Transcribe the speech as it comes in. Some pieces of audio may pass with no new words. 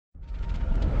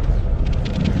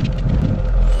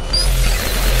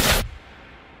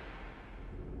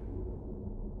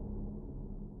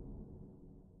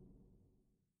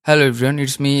Hello everyone,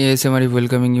 it's me ASM Arif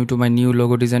welcoming you to my new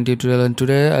logo design tutorial, and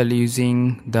today I'll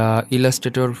using the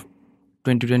Illustrator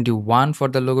 2021 for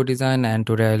the logo design, and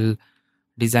today I'll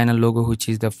design a logo which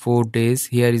is the 4 days.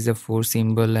 Here is the 4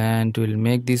 symbol, and we'll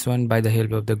make this one by the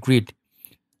help of the grid.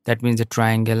 That means the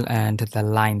triangle and the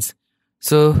lines.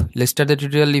 So let's start the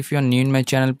tutorial. If you're new in my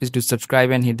channel, please do subscribe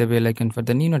and hit the bell icon for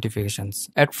the new notifications.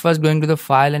 At first, going to the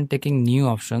file and taking new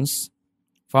options.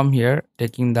 From here,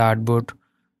 taking the artboard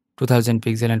 2000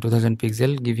 pixel and 2000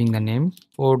 pixel, giving the name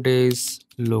 4 days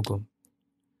logo,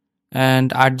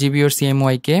 and RGB or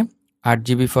CMYK.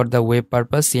 RGB for the web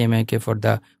purpose, CMYK for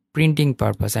the printing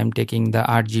purpose. I'm taking the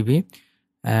RGB,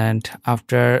 and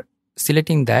after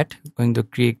selecting that, going to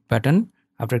create button.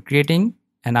 After creating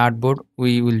an artboard,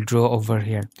 we will draw over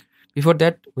here. Before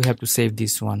that, we have to save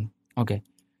this one. Okay,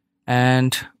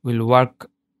 and we'll work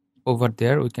over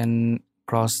there. We can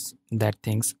cross that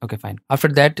things. Okay, fine. After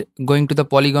that, going to the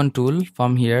polygon tool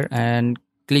from here and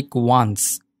click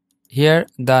once. Here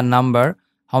the number,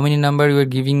 how many number you are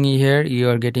giving me here, you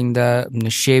are getting the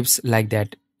shapes like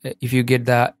that. If you get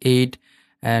the 8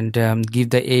 and give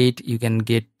the 8, you can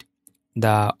get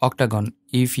the octagon.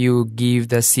 If you give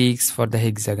the 6 for the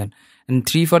hexagon and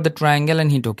 3 for the triangle,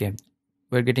 and hit OK,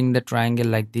 we're getting the triangle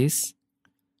like this.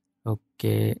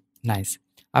 Okay, nice.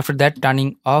 After that,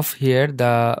 turning off here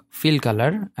the fill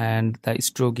color, and the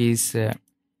stroke is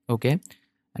okay.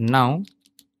 And now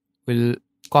we'll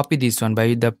copy this one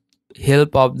by the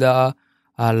help of the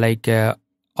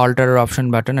alter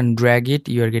option button and drag it.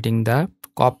 You are getting the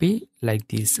copy like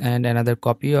this, and another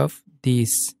copy of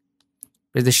this.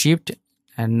 Press the shift,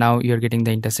 and now you're getting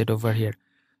the interset over here.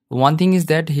 One thing is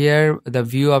that here the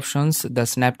view options, the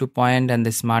snap to point and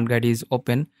the smart guide is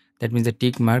open. That means the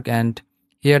tick mark, and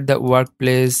here the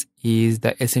workplace is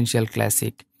the essential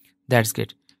classic. That's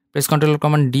good. Press Ctrl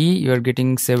Command D. You are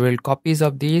getting several copies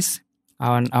of these,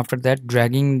 and after that,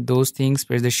 dragging those things,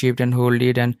 press the shift and hold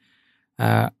it, and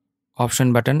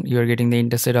option button, you are getting the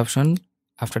interset option.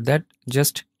 After that,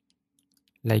 just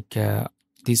like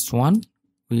this one,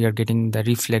 we are getting the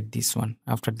reflect this one.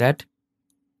 After that,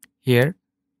 here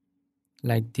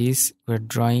like this, we're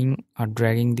drawing or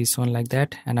dragging this one like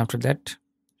that, and after that,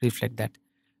 reflect that.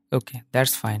 Okay,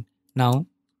 that's fine. Now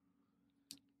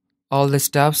all the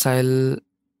stuffs I'll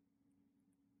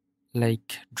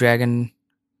like drag and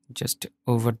just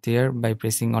over there by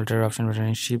pressing alter option button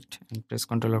and shift, and press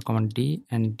Ctrl or Command D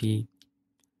and D.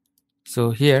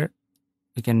 So here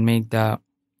we can make the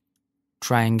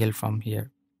triangle from here.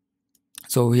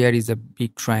 So here is a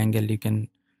big triangle you can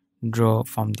draw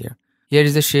from there. Here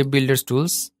is the shape builders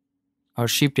tools, or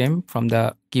shift M from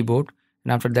the keyboard,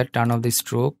 and after that, turn off the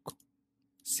stroke,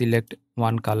 select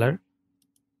one color.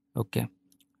 Okay,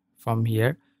 from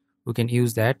here we can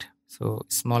use that. So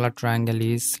smaller triangle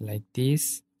is like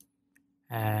this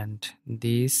and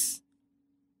this.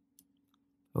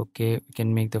 Okay, we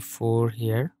can make the 4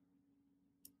 here,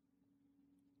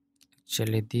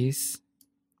 actually this.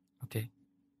 Okay,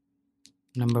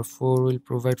 number 4 will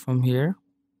provide from here.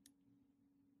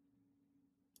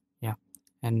 Yeah,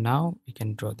 and now we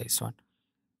can draw this one.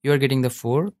 You are getting the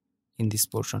 4 in this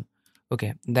portion.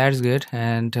 Okay, that's good.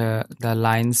 And the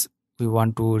lines, we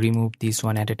want to remove this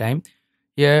one at a time.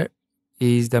 Here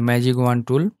is the magic wand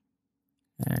tool,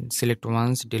 and select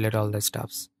once, delete all the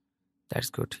stuffs. That's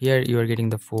good. Here you are getting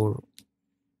the 4.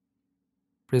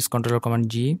 Press Ctrl Command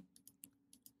G,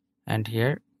 and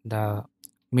here the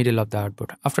middle of the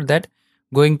artboard. After that,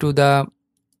 going to the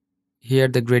here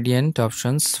the gradient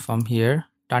options from here,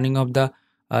 turning off the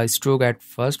stroke at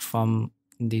first from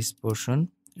this portion.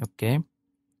 Okay,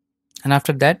 and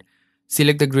after that,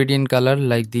 select the gradient color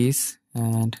like this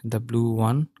and the blue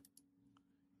one.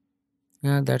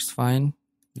 Yeah, that's fine.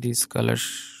 This color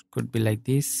could be like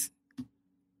this,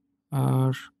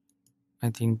 or I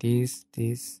think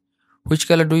this. Which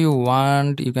color do you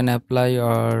want? You can apply,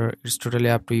 or it's totally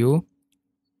up to you.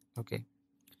 Okay,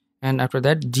 and after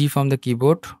that, G from the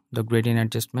keyboard, the gradient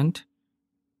adjustment.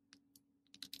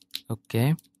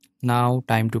 Okay, now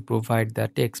time to provide the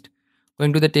text.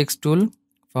 Going to the text tool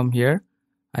from here,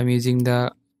 I'm using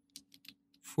the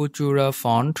Futura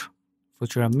font,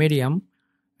 Futura medium,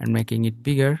 and making it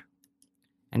bigger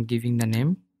and giving the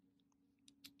name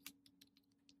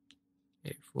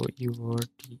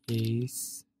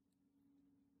FOURDAYS.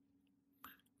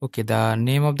 Okay, the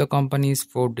name of the company is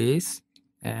 4 days,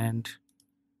 and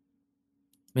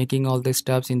making all the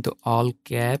stuffs into all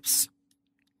caps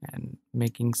and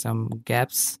making some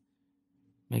gaps,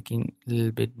 making a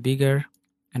little bit bigger.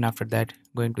 And after that,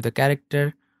 going to the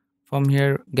character from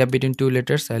here, gap between 2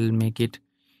 letters, I'll make it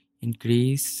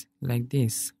increase like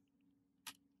this.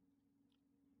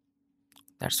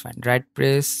 That's fine. Right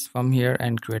press from here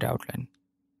and create outline.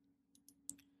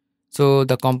 So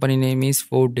the company name is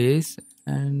 4 days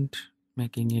and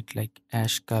making it like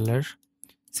ash color.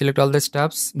 Select all the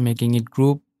steps, making it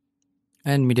group,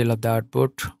 and middle of the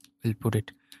output we'll put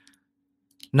it.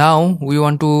 Now we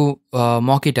want to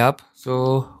mock it up,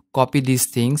 so copy these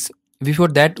things. Before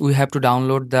that we have to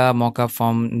download the mockup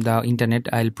from the internet.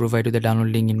 I'll provide you the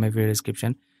download link in my video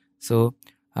description. So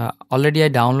already I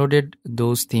downloaded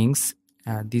those things,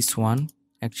 this one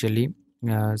actually,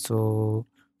 so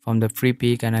from the free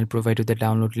pick, and I'll provide you the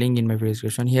download link in my video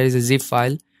description. Here is a zip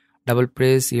file. Double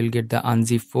press, you'll get the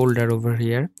unzip folder over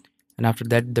here, and after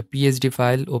that the PSD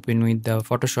file, open with the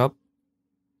Photoshop.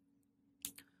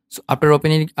 So after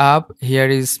opening it up, here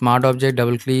is smart object,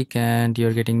 double click and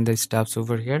you're getting the steps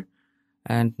over here.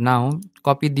 And now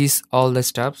copy this all the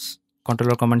steps,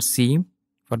 Ctrl or Command C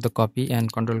for the copy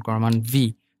and Ctrl Command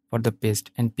V for the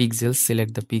paste, and pixels,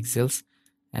 select the pixels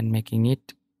and making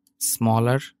it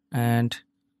smaller, and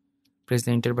press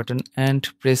the enter button and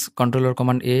press Ctrl or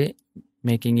Command A,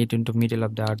 making it into middle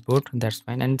of the output. That's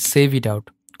fine, and save it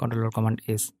out, Ctrl or Command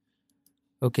S.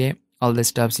 Okay, all the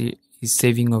steps is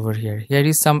saving over here. Here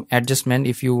is some adjustment.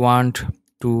 If you want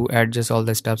to adjust all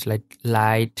the steps like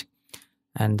light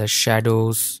and the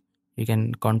shadows, you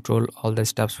can control all the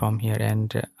steps from here,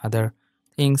 and other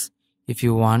things if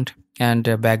you want, and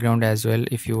background as well.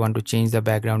 If you want to change the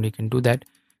background, you can do that.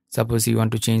 Suppose you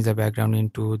want to change the background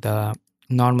into the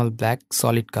normal black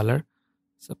solid color,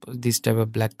 suppose this type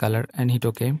of black color, and hit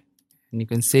OK, and you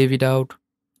can save it out.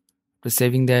 To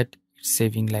saving that, it's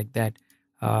saving like that.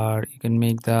 Or you can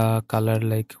make the color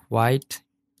like white,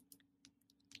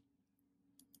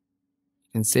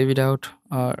 you can save it out,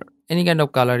 or any kind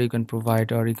of color you can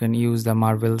provide, or you can use the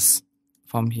marbles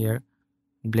from here,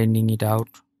 blending it out,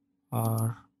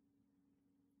 or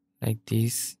like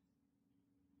this.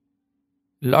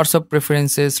 Lots of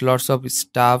preferences, lots of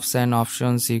stuffs and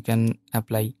options you can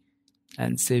apply,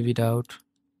 and save it out,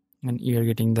 and you're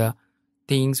getting the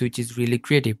things which is really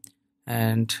creative.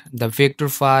 And the vector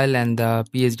file and the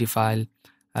PSD file,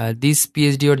 this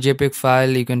PSD or JPEG file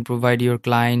you can provide your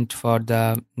client for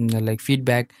the like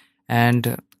feedback,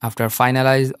 and after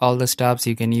finalize all the steps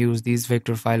you can use this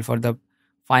vector file for the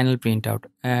final printout.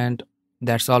 And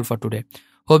that's all for today.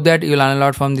 Hope that you learn a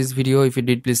lot from this video. If you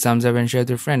did, please thumbs up and share with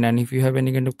your friend, and if you have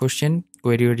any kind of question,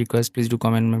 query or request, please do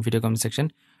comment in my video comment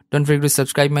section. Don't forget to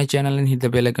subscribe my channel and hit the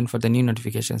bell icon for the new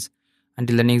notifications.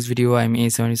 Until the next video, I'm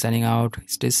ASM Arif signing out.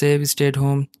 Stay safe, stay at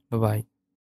home. Bye bye.